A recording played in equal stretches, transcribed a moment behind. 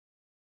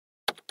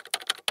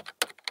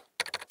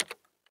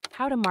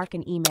how to mark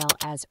an email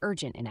as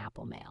urgent in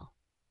Apple Mail.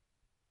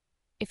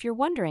 If you're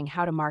wondering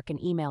how to mark an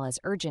email as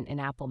urgent in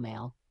Apple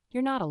Mail,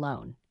 you're not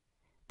alone.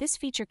 This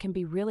feature can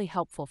be really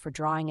helpful for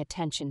drawing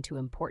attention to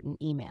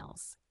important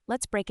emails.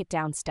 Let's break it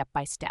down step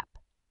by step.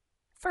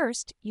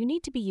 First, you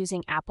need to be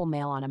using Apple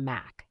Mail on a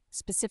Mac,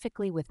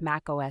 specifically with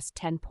macOS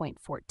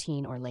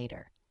 10.14 or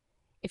later.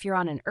 If you're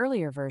on an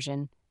earlier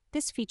version,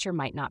 this feature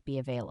might not be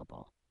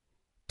available.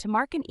 To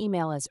mark an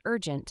email as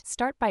urgent,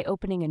 start by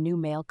opening a new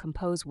Mail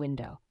Compose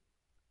window.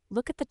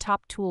 Look at the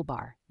top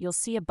toolbar. You'll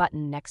see a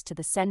button next to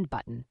the Send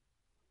button.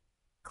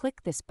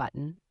 Click this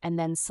button and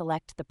then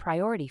select the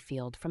Priority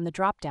field from the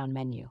drop-down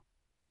menu.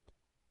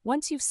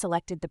 Once you've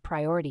selected the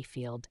Priority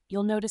field,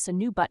 you'll notice a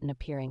new button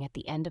appearing at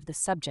the end of the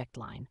subject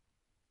line.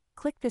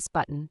 Click this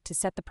button to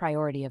set the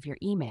priority of your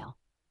email.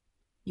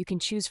 You can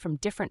choose from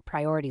different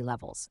priority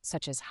levels,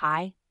 such as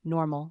high,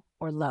 normal,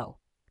 or low.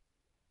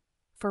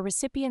 For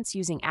recipients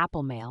using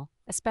Apple Mail,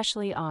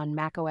 especially on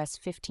macOS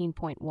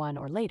 15.1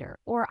 or later,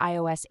 or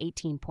iOS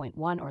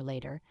 18.1 or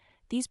later,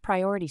 these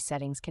priority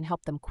settings can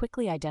help them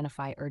quickly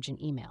identify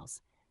urgent emails.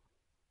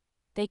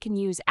 They can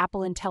use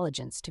Apple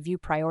Intelligence to view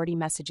priority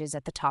messages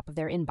at the top of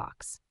their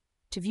inbox.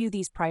 To view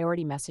these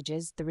priority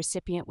messages, the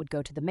recipient would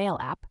go to the Mail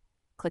app,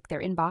 click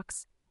their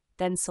inbox,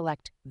 then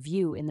select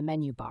View in the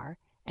menu bar,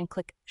 and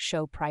click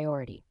Show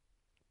Priority.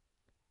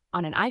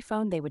 On an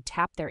iPhone, they would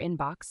tap their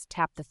inbox,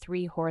 tap the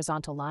three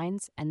horizontal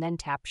lines, and then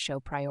tap Show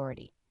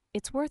Priority.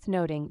 It's worth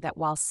noting that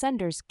while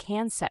senders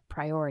can set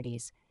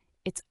priorities,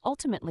 it's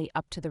ultimately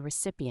up to the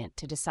recipient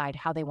to decide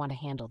how they want to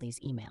handle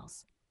these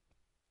emails.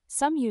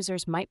 Some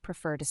users might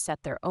prefer to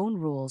set their own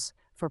rules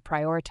for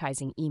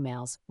prioritizing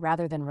emails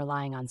rather than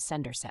relying on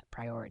sender-set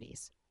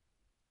priorities.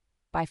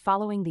 By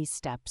following these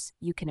steps,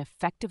 you can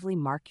effectively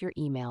mark your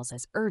emails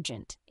as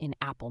urgent in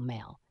Apple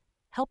Mail,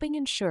 helping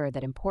ensure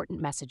that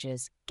important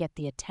messages get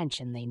the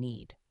attention they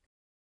need.